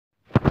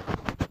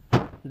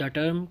The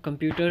term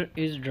computer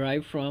is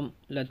drive from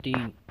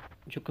लतीन।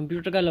 जो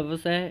computer का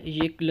लफ्ज़ है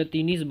ये एक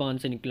लतीनी ज़बान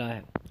से निकला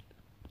है।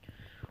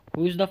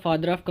 Who is the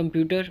father of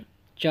computer?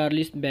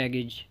 Charles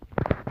Babbage.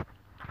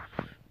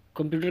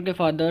 Computer के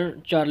फादर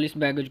चार्ल्स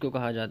बैबेज को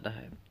कहा जाता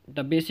है।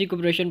 The basic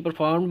operation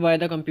performed by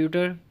the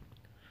computer.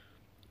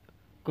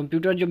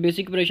 Computer जो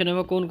बेसिक ऑपरेशन है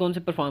वो कौन कौन से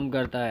परफॉर्म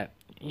करता है?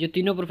 ये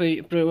तीनों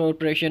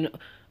operation,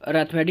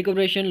 arithmetic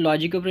operation,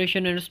 logic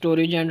operation and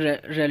storage and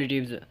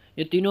relatives,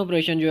 ये तीनों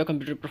ऑपरेशन जो है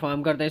कंप्यूटर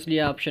परफॉर्म करता है,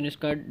 इसलिए ऑप्शन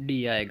इसका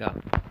डी आएगा।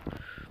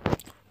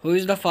 Who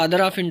is the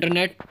father of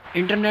internet?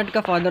 Internet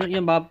का फादर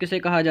या बाप किसे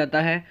कहा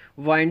जाता है?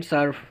 Wind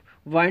Surf.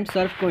 वाइंड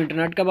सर्फ को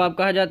इंटरनेट का बाप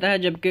कहा जाता है,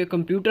 जबकि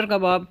कंप्यूटर का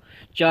बाप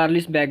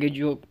चार्ल्स बैबेज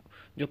जो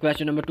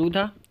क्वेश्चन नंबर 2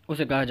 था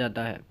उसे कहा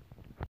जाता है।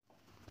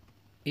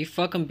 If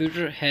a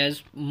computer has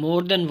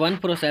more than one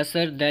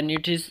processor, then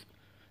it is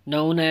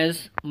known as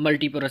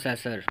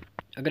multiprocessor.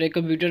 अगर एक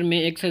कंप्यूटर में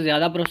एक से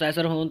ज़्यादा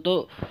प्रोसेसर हों तो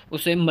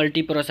उसे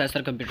मल्टी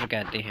प्रोसेसर कंप्यूटर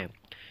कहते हैं।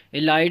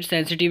 A light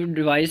sensitive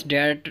device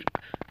that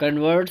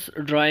converts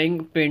drawing,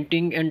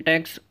 painting and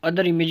text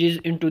other images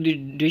into the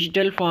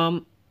digital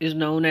form is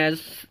known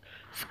as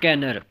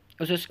scanner.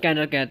 उसे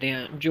स्कैनर कहते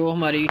हैं। जो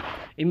हमारी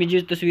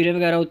इमेजेस, तस्वीरें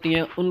वगैरह होती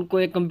हैं उनको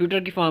एक कंप्यूटर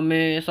की फॉर्म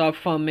में, सॉफ्ट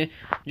फॉर्म में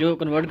जो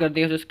कन्वर्ट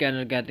करते हैं उसे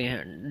स्कैनर कहते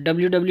हैं।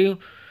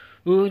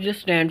 WW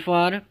stand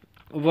for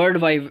world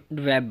wide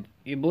web.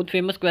 ये बहुत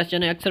फेमस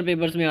क्वेश्चन है, अक्सर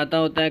पेपर्स में आता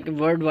होता है कि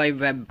वर्ल्ड वाइड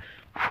वेब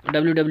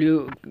WW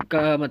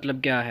का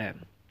मतलब क्या है?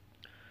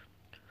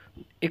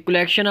 A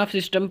collection of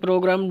system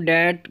program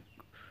that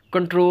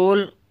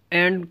control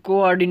and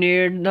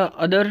coordinate the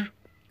other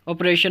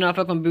operation of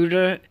a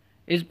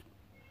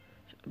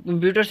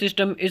computer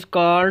system is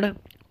called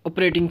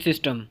operating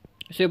system.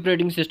 इसे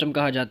ऑपरेटिंग सिस्टम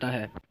कहा जाता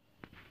है।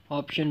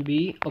 Option B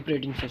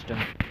operating system.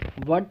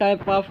 What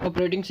type of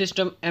operating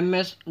system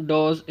MS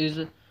DOS is?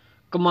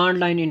 Command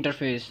line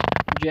interface.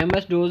 जो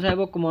MS DOS है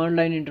वो command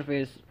line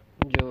interface.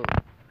 जो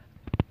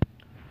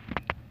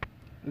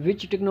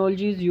विच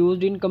technology is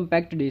used in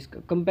compact disc?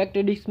 Compact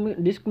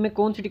disc में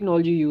कौन सी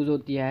टेक्नोलॉजी यूज़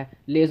होती है?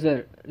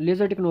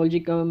 लेज़र टेक्नोलॉजी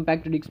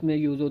कम्पैक्ट डिस्क में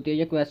use होती है।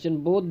 यह क्वेश्चन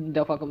बहुत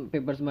दफ़ा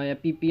पेपर्स में आया,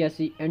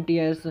 PPSC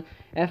NTS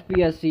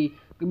FPSC,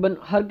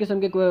 हर किस्म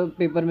के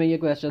पेपर में ये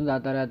क्वेश्चन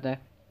आता रहता है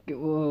कि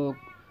वो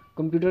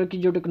कंप्यूटर की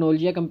जो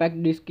टेक्नोलॉजी है कम्पैक्ट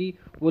डिस्क की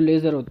वो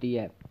लेज़र होती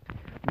है।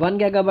 1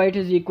 GB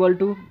is equal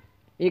to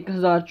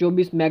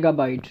 1024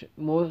 megabyte.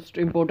 Most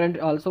important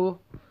also,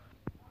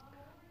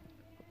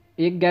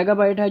 1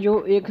 gigabyte है जो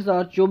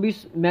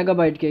 1024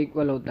 मेगाबाइट के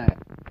इक्वल होता है।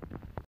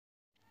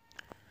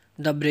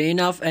 The brain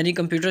of any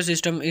computer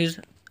system is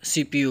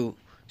CPU।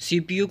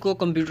 CPU को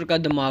कंप्यूटर का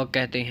दिमाग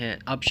कहते हैं।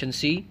 Option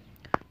C.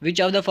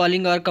 Which of the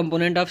following R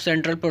component of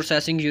central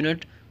processing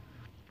unit?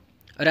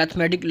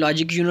 Arithmetic,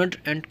 logic unit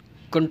and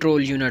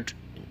control unit.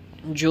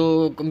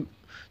 जो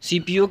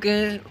CPU के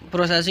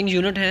प्रोसेसिंग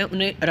यूनिट हैं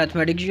उन्हें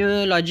arithmetic,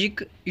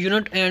 logic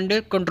unit and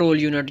control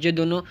unit, ये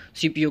दोनों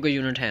CPU के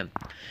यूनिट हैं।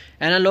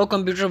 Analogue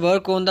computer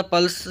work on the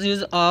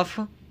pulses of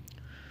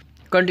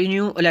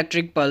continue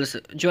electric pulse.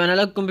 जो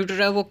analogue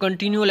computer है वो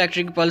कंटिन्यू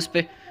इलेक्ट्रिक पल्स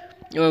पे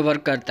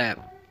वर्क करता है।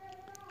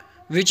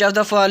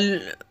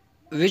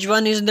 Which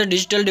one is the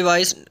digital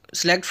device?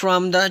 Select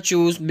from the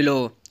choose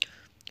below.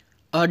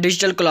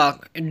 Digital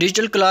clock.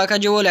 Digital clock है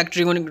जो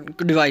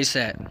electronic device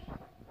है।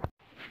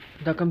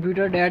 The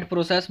computer that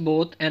process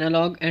both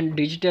analogue and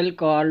digital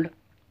called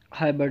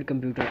hybrid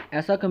computer.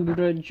 ऐसा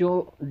computer जो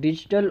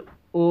digital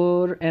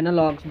और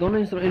analogues दोनों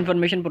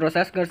information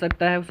process कर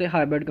सकता है उसे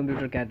हाइब्रिड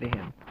कंप्यूटर कहते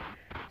हैं।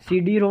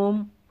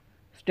 CD-ROM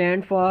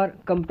stand for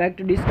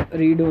compact disc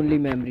read only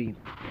memory.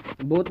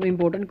 बहुत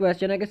इंपॉर्टेंट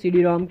क्वेश्चन है कि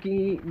CD-ROM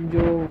की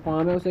जो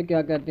फॉर्म है उसे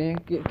क्या कहते हैं,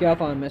 क्या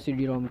फॉर्म है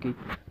CD-ROM की?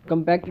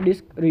 Compact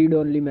disc read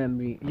only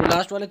memory. ये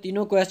लास्ट वाले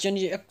तीनों क्वेश्चन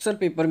ये अक्सर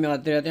पेपर में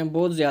आते रहते हैं,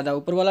 बहुत ज़्यादा।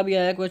 ऊपर वाला भी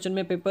आया क्वेश्चन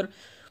में पेपर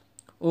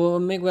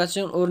में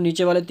क्वेश्चन, और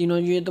नीचे वाले तीनों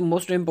ये तो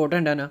मोस्ट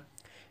इंपॉर्टेंट है ना।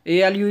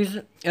 ALU is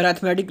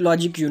arithmetic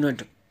logic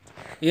unit.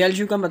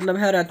 ALU का मतलब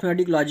है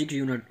arithmetic logic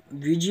unit.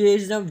 VGA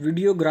is the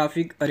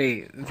videographic अरे।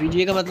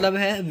 VGA का मतलब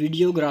है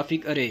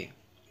वीडियोग्राफिक अरे।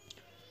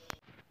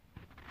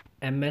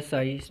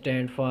 MSI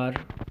stand for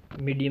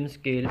medium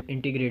scale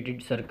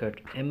integrated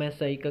circuit.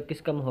 MSI का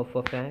किसका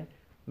मुहफ़्फ़ है?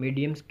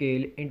 Medium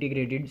scale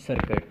integrated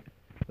circuit.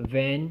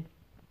 WAN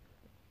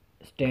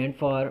stand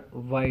for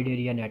wide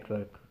area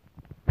network.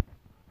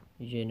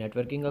 ये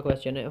नेटवर्किंग का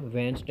क्वेश्चन है।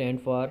 WAN stand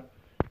for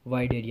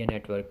wide area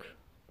network.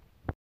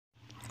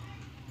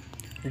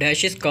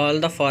 Dash is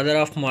called the father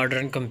of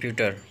modern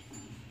computer.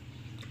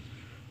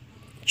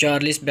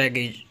 Charles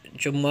Babbage.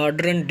 जो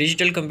modern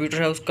digital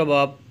computer है उसका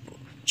बाप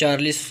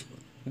Charles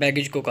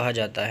Babbage को कहा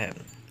जाता है।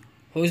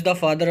 Who is the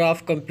father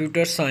of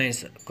computer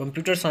science?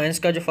 Computer science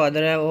का जो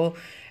फादर है वो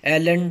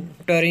एलन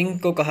ट्यूरिंग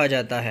को कहा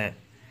जाता है।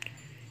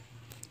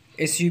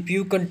 ए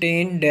CPU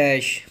कंटेन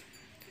डैश।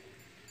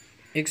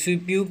 एक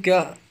CPU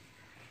क्या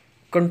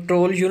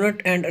control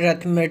unit and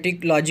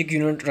arithmetic logic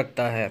unit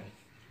रखता है।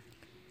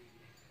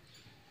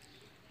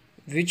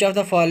 Which of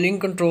the following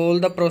control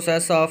the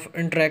process of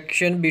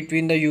interaction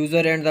between the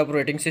user and the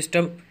operating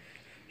system?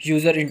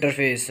 User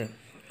interface.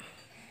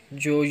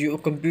 जो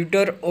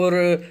कंप्यूटर और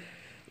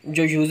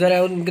जो यूज़र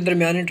है उनके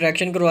दरमियान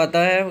इंटरेक्शन करवाता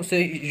है उसे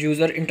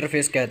यूज़र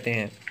इंटरफेस कहते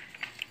हैं।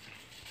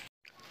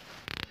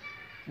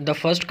 The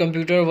first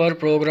computer were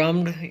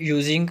programmed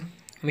using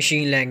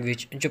machine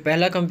language. जो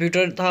पहला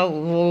कंप्यूटर था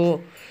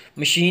वो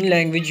मशीन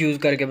लैंग्वेज यूज़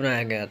करके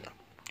बनाया गया था।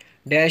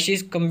 Dash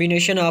is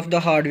combination of the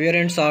hardware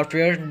and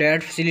software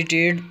that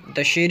facilitate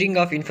the sharing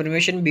of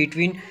information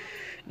between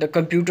the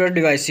computer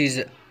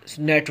devices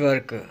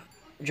network.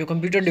 जो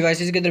computer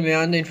devices के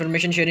दरमियान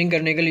इंफॉर्मेशन शेयरिंग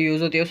करने के लिए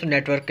यूज़ होती है उसे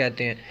नेटवर्क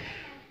कहते हैं।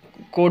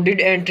 Coded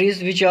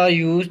entries which are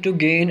use to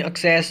gain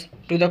access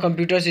to the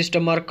computer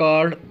system are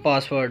called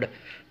password.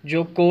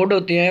 जो कोड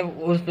होते हैं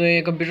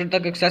उसमें कंप्यूटर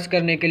तक एक्सेस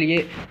करने के लिए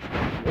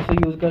उसे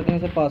यूज़ करते हैं,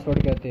 उसे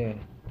पासवर्ड कहते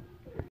हैं।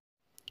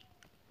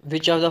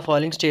 Which of the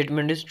following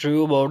statement is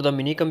true about the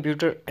mini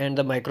computer and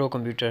the micro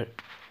computer.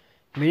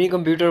 Mini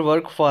computer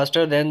work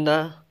faster than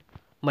the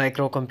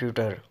micro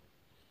computer.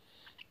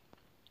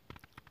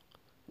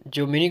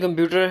 जो मिनी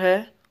कंप्यूटर है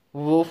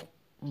वो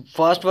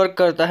फास्ट वर्क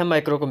करता है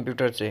माइक्रो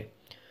कंप्यूटर से।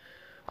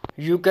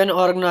 You can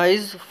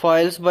organize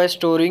files by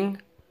storing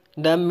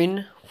them in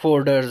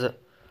folders।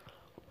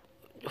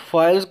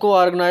 Files को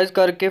organise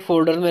करके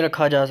folder में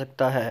रखा जा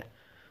सकता है।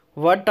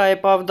 What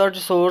type of the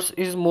resource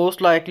is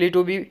most likely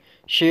to be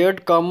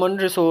shared common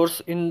resource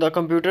in the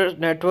computer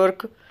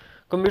network।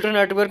 Computer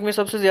network में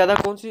सबसे ज़्यादा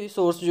कौन सी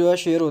सोर्स जो है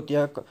शेयर होती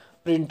है?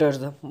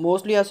 प्रिंटर्स।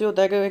 मोस्टली ऐसे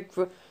होता है कि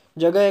एक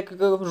जगह एक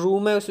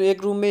रूम है, उस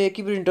एक रूम में एक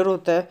ही प्रिंटर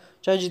होता है,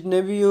 चाहे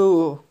जितने भी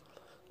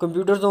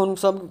कंप्यूटर्स उन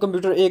सब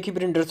कंप्यूटर एक ही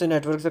प्रिंटर से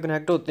नेटवर्क से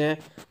कनेक्ट होते हैं,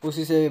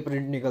 उसी से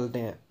प्रिंट निकलते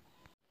हैं।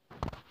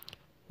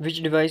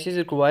 विच device is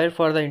required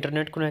for the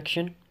internet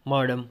connection?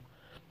 Modem.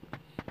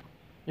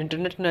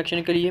 Internet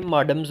connection के लिए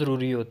मॉडेम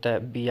ज़रूरी होता है,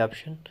 B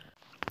option.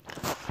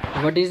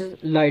 What is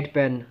light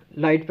pen?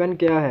 Light pen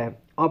क्या है?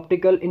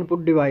 Optical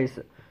input device.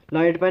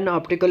 Light pen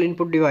optical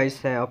input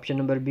device है, option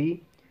number B.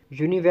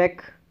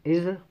 UNIVAC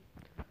is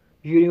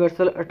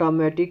universal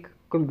automatic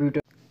computer.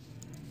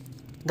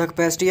 The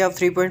capacity of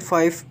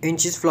 3.5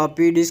 inches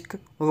floppy disk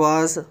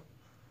was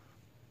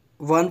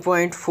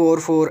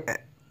 1.44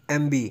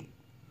 MB।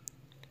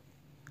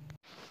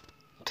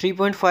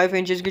 3.5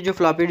 inches की जो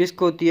floppy disk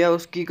होती है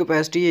उसकी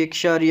capacity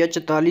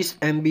 1.44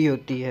 MB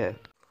होती है।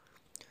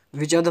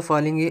 Which of the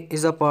following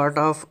is a part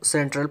of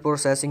central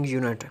processing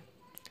unit?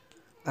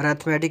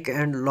 Arithmetic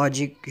and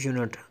logic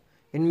unit.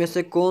 इनमें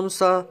से कौन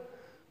सा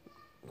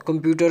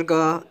कंप्यूटर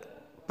का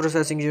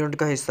प्रोसेसिंग यूनिट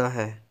का हिस्सा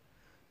है?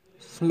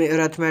 इसमें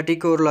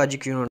अरिथमेटिक और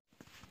logic unit.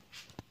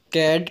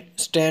 CAD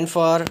stand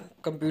for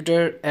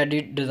computer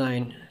edit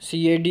design.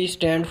 CAD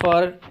stand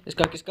for,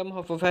 इसका किसका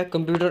मुहफ़्फ़ है?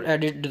 Computer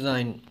edit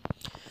design.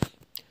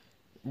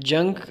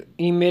 Junk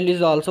email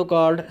is also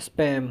called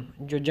spam.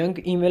 जो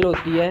जंक ईमेल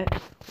होती है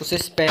उसे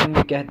स्पैम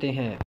भी कहते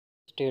हैं।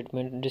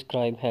 Statement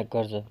describe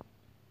hackers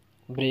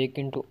break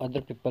into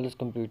other peoples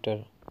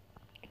computer.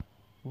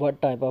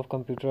 What type of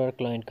computer are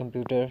client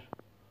computer?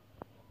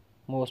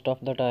 Most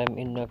of the time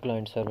in a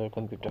client server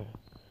computer.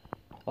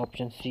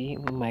 Option C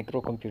micro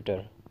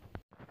computer.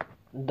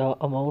 The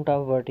amount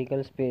of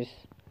vertical space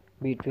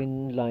between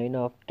line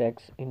of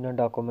text in a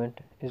document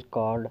is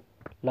called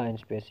line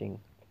spacing.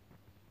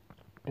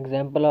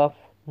 Example of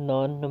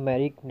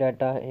non-numeric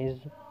data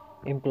is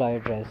implied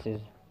addresses.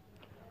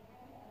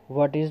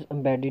 What is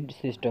embedded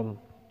system?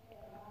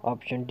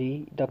 Option D.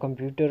 The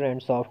computer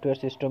and software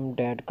system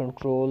that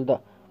control the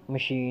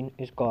machine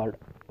is called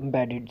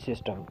embedded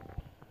system.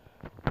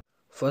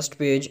 First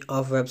page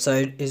of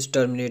website is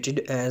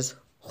terminated as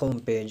home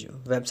page.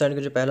 Website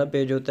का जो पहला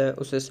page होता है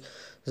उसे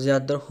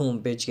ज़्यादातर home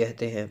page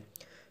कहते हैं।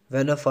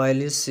 When a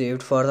file is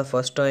saved for the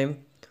first time,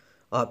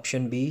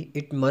 option B,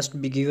 it must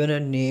be given a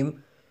name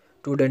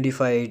to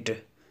identify it.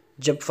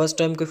 जब फर्स्ट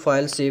टाइम कोई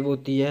फाइल सेव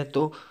होती है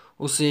तो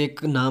उसे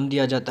एक नाम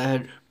दिया जाता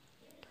है।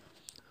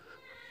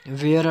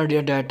 Where are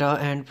your data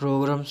and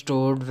programme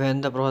stored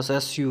when the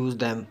process use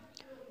them,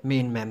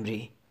 main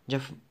memory.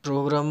 जब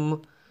programme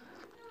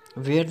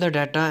where the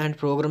data and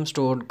programme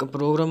stored,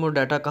 programme और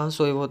डाटा कहाँ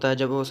सेव होता है?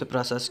 जब उसे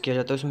प्रोसेस किया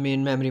जाता है उस मेन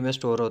मेमोरी में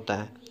स्टोर होता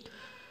है।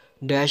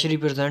 Dash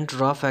represent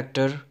raw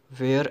factor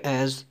where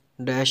as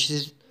dash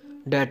is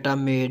data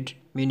made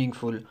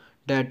meaningful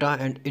data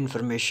and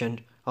information,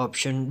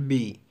 option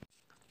B.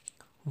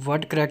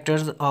 What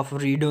characters of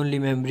read only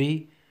memory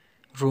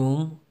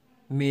Rome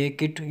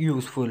make it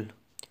useful?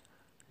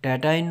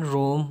 Data in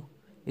Rome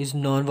is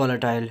non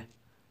volatile.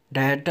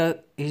 Data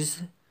is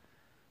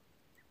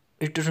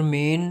it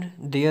remain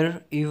there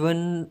even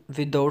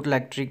without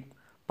electric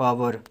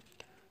power.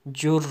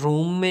 जो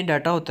room में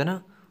data होता है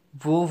ना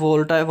वो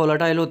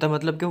volatile होता है,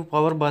 मतलब कि वो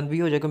पावर बंद भी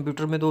हो जाए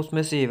कंप्यूटर में तो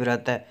उसमें सेव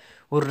रहता है।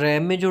 और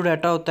रैम में जो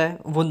डाटा होता है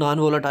वो नॉन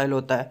वोलाटाइल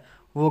होता है,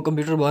 वो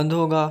कंप्यूटर बंद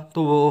होगा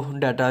तो वो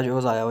डाटा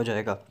जो ज़ाया हो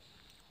जाएगा।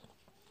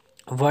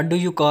 What do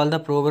you call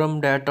the programme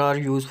that are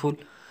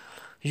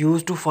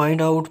use to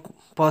find out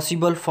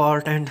possible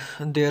fault and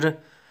there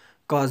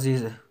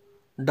causes?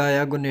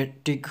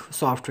 Diagnostic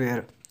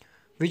software.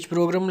 Which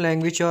program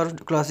language are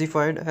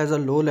classified as a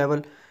low-level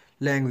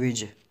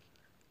language?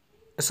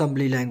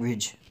 Assembly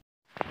language.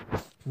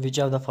 Which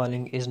of the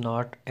following is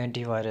not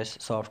antivirus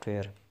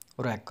software?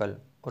 Oracle.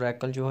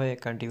 Oracle जो है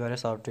एक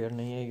antivirus software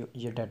नहीं है,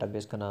 ये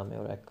database का नाम है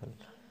Oracle.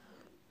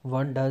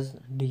 What does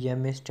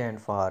DMA stand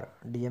for?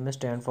 DMA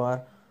stand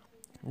for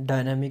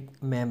dynamic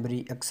memory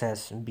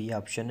access, B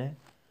option है।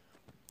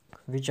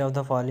 Which of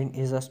the following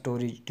is a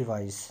storage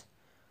device?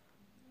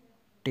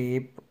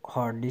 Tape,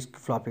 hard disk,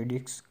 floppy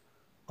disk,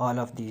 all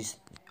of these,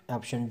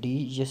 option D.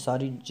 ये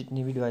सारी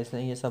जितनी भी device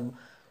हैं ये सब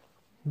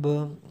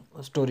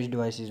storage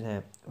devices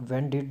हैं।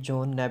 When did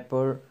John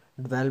नेपर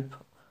develop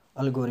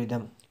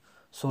algorithm?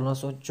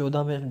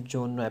 1614 में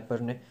जॉन नेपर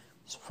ने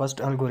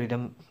फर्स्ट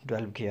एल्गोरिदम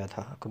डेवलप किया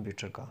था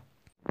कंप्यूटर का।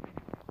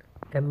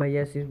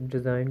 MIS is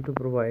designed to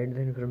provide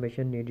the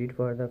information needed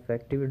for the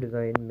effective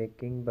design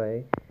making by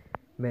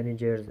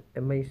managers।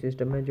 MIS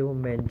system है जो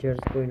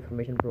मैनेजर्स को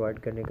इंफॉर्मेशन प्रोवाइड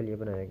करने के लिए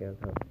बनाया गया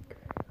था।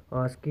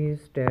 ASCII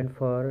stand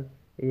for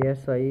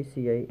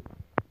ASICI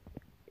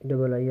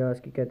double I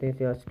ASCII कहते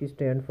हैं। ASCII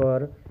stand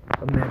for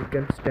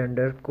American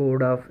standard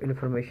code of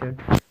information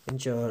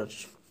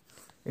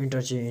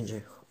interchange.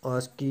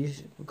 ASCII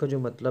का जो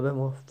मतलब है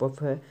वो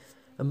है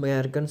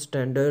American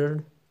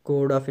standard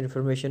code of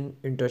information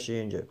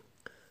interchange.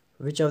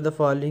 Which of the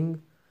following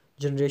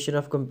generation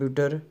of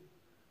computer?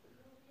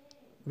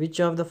 Which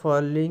of the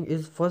following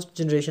is first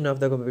generation of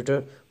the computer?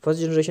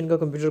 First generation का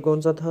computer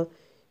कौन सा था?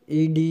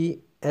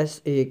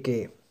 EDSAK,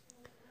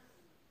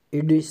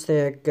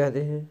 EDSAK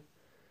कहते हैं।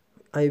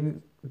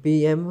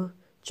 IBM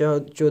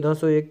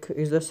 1401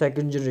 is the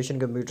second generation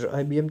computer.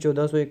 IBM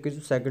 1401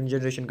 is second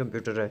generation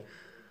computer है।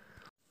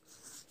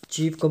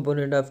 Chief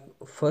component of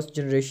first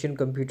generation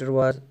computer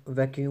was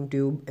vacuum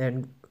tube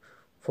and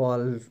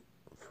फॉल्व।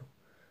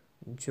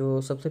 जो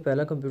सबसे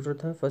पहला कंप्यूटर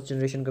था फर्स्ट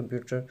जनरेशन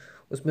कंप्यूटर,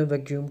 उसमें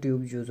वैक्यूम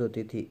ट्यूब यूज़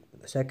होती थी।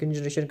 Second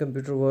generation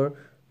computer were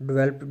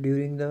developed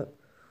during the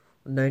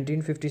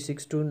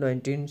 1956 to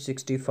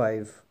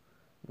 1965।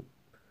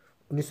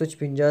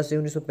 1956 से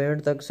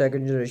 1965 तक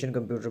सेकंड जनरेशन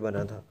कंप्यूटर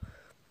बना था।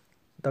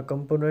 The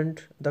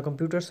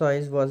computer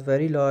size was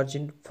very large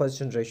in first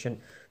generation.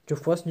 जो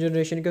फर्स्ट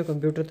जनरेशन के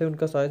कंप्यूटर थे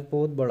उनका साइज़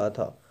बहुत बड़ा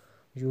था,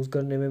 यूज़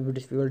करने में भी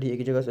डिफ़िकल्टी,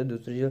 एक जगह से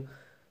दूसरी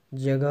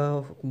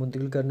जगह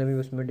मुंतकिल करने में भी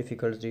उसमें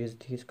डिफ़िकल्टी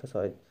थी इसका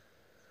size.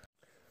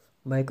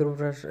 Micro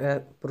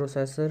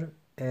processor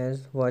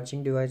as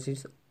watching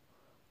devices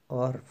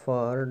और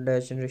for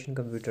dash generation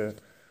computer,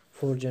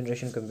 fourth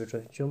generation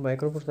computer. जो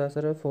माइक्रो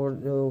प्रोसेसर है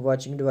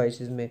वाचिंग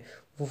डिवाइसेस में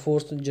वो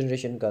फोर्थ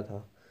जनरेशन का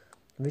था।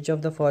 Which of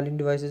the following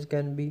devices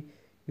can be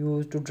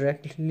use to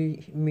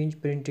directly mean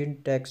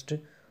printed text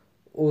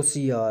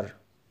OCR?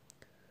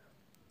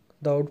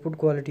 The output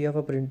quality of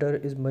a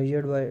printer is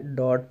measured by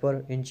dot पर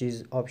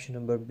inches, option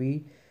number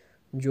B.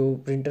 जो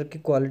printer की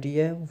quality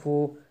है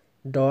वो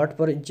dot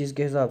पर inches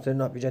के हिसाब से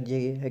नापी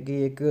जाती है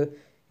कि एक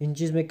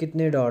इंचज़ में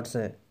कितने डॉट्स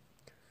हैं।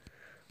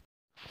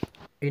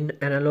 इन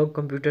analogue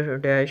computer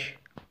dash,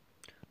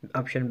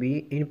 option B,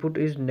 input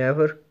is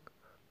never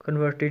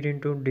converted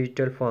into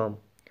digital form.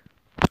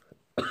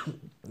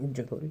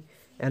 जो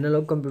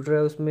एनालॉग कंप्यूटर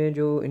है उसमें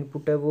जो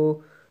इनपुट है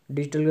वो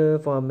डिजिटल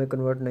फॉर्म में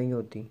कन्वर्ट नहीं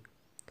होती।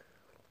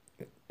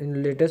 इन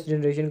latest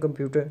generation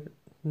computer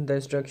the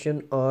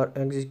instruction are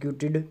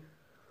executed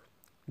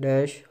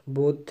dash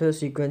both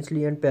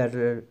sequentially and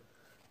parallel.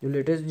 जो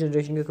लेटेस्ट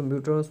जनरेशन के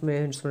कंप्यूटर हैं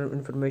उसमें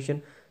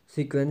इंफॉर्मेशन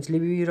सीक्वेंसली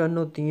भी रन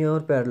होती हैं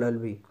और पैरेलल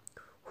भी।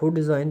 Who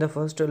design the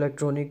first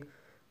electronic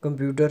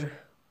computer?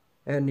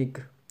 एनिक,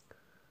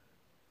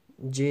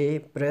 J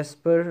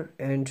प्रेस्पर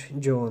and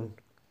John.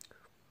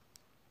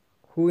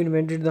 Who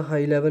invented the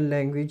high level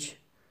language?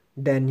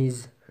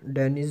 Dennis,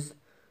 Dennis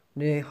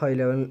ने हाई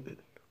लेवल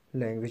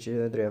लैंग्वेज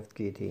दरियाफ्त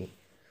की थी।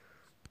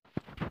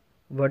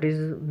 What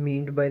is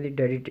meant by the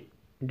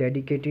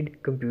dedicated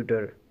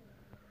computer?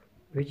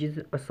 Which is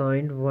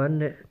assigned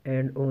one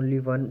and only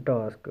one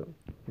task.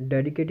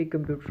 Dedicated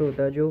computer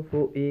होता है जो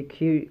वो एक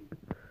ही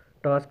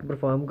task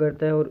perform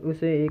करता है और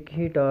उसे एक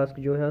ही टास्क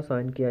जो है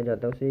असाइन किया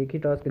जाता है, उसे एक ही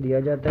टास्क दिया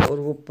जाता है और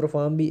वो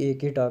परफॉर्म भी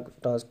एक ही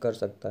टास्क कर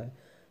सकता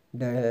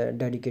है।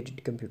 Dedicated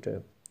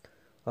computer,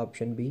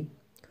 option B.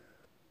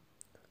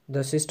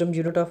 The system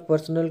unit of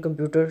personal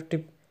computer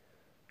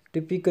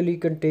typically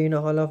contain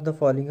all of the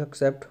following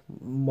except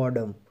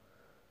modem।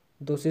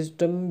 तो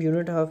system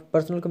unit of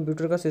personal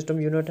computer का सिस्टम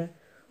यूनिट है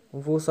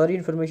वो सारी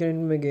इंफॉर्मेशन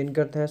इनमें गेन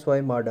करता है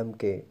स्वाय मॉडेम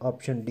के,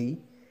 option D.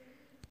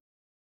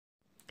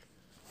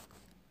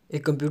 A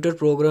computer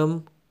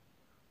program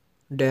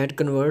that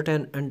convert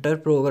an entire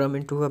program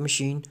into a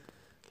machine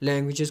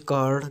language is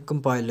called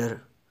compiler।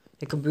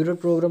 एक कंप्यूटर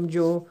प्रोग्राम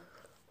जो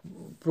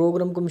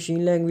प्रोग्राम को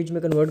मशीन लैंग्वेज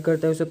में कन्वर्ट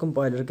करता है उसे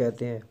कंपाइलर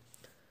कहते हैं।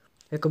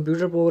 A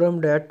computer program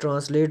that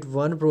translate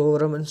one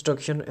program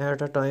instruction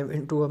at a time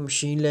into a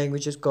machine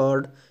language is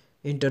called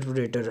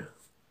interpreter।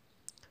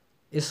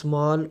 A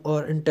small or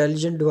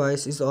intelligent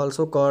device is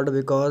also called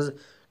because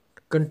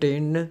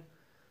contain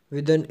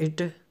within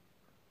it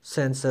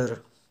sensor।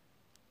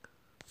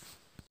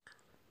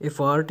 A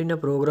fault in a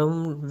program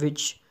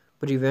which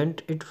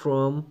prevent it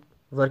from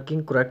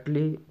working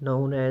correctly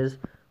known as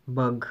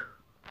bug।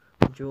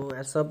 जो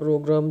ऐसा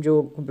programme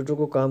जो computer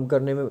को काम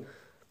करने में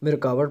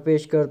रुकावट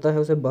पेश करता है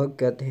उसे बग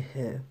कहते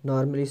हैं।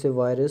 नॉर्मली इसे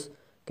वायरस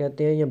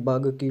कहते हैं या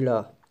बग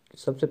कीड़ा।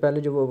 सबसे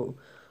पहले जो वो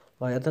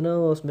आया था ना,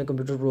 उसमें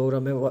कंप्यूटर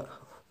प्रोग्राम में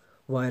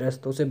वायरस,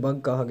 तो उसे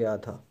बग कहा गया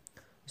था,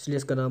 इसलिए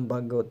इसका नाम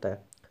बग होता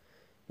है।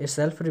 ए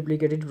self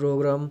replicated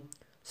programme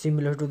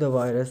similar to the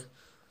virus,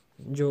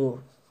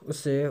 जो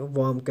उसे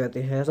वार्म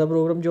कहते हैं। ऐसा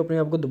प्रोग्राम जो अपने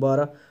आप को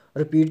दोबारा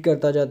रिपीट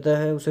करता जाता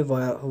है उसे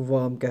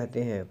वार्म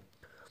कहते हैं।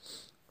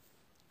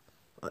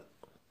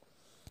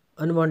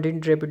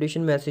 Unwanted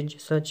repetition message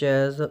such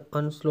as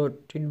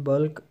अनस्लॉटेड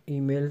bulk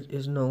email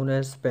is known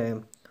as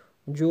spam.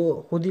 जो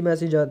खुद ही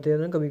मैसेज आते हैं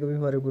ना, कभी कभी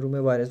हमारे ग्रुप में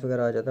वायरस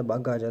वगैरह आ जाता है,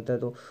 बग आ जाता है,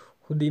 तो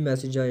खुद ही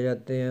मैसेज आ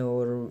जाते हैं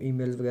और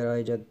ईमेल्स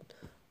वगैरह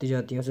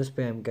जाती हैं, उसे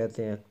स्पैम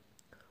कहते हैं।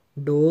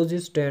 Dose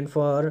stand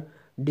for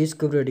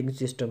disk operating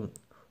system.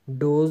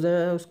 Dose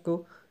है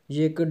उसको,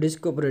 ये एक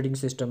डिस्क ऑपरेटिंग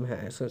सिस्टम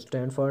है,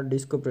 stand for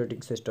disk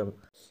operating system.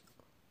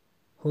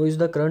 Who is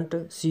the current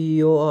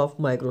CEO of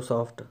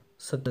Microsoft?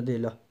 Satya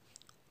Nadella.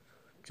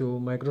 जो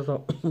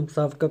माइक्रोसॉफ्ट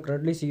सॉफ्ट का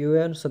करंटली CEO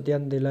है, सत्या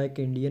नाडेला एक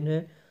इंडियन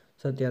है,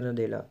 Satya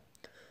Nadella.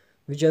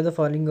 Which are the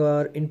following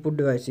R input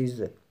devices?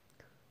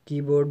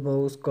 Keyboard,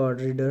 mouse,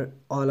 card reader,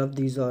 all of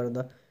these are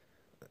the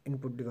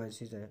input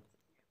devices हैं।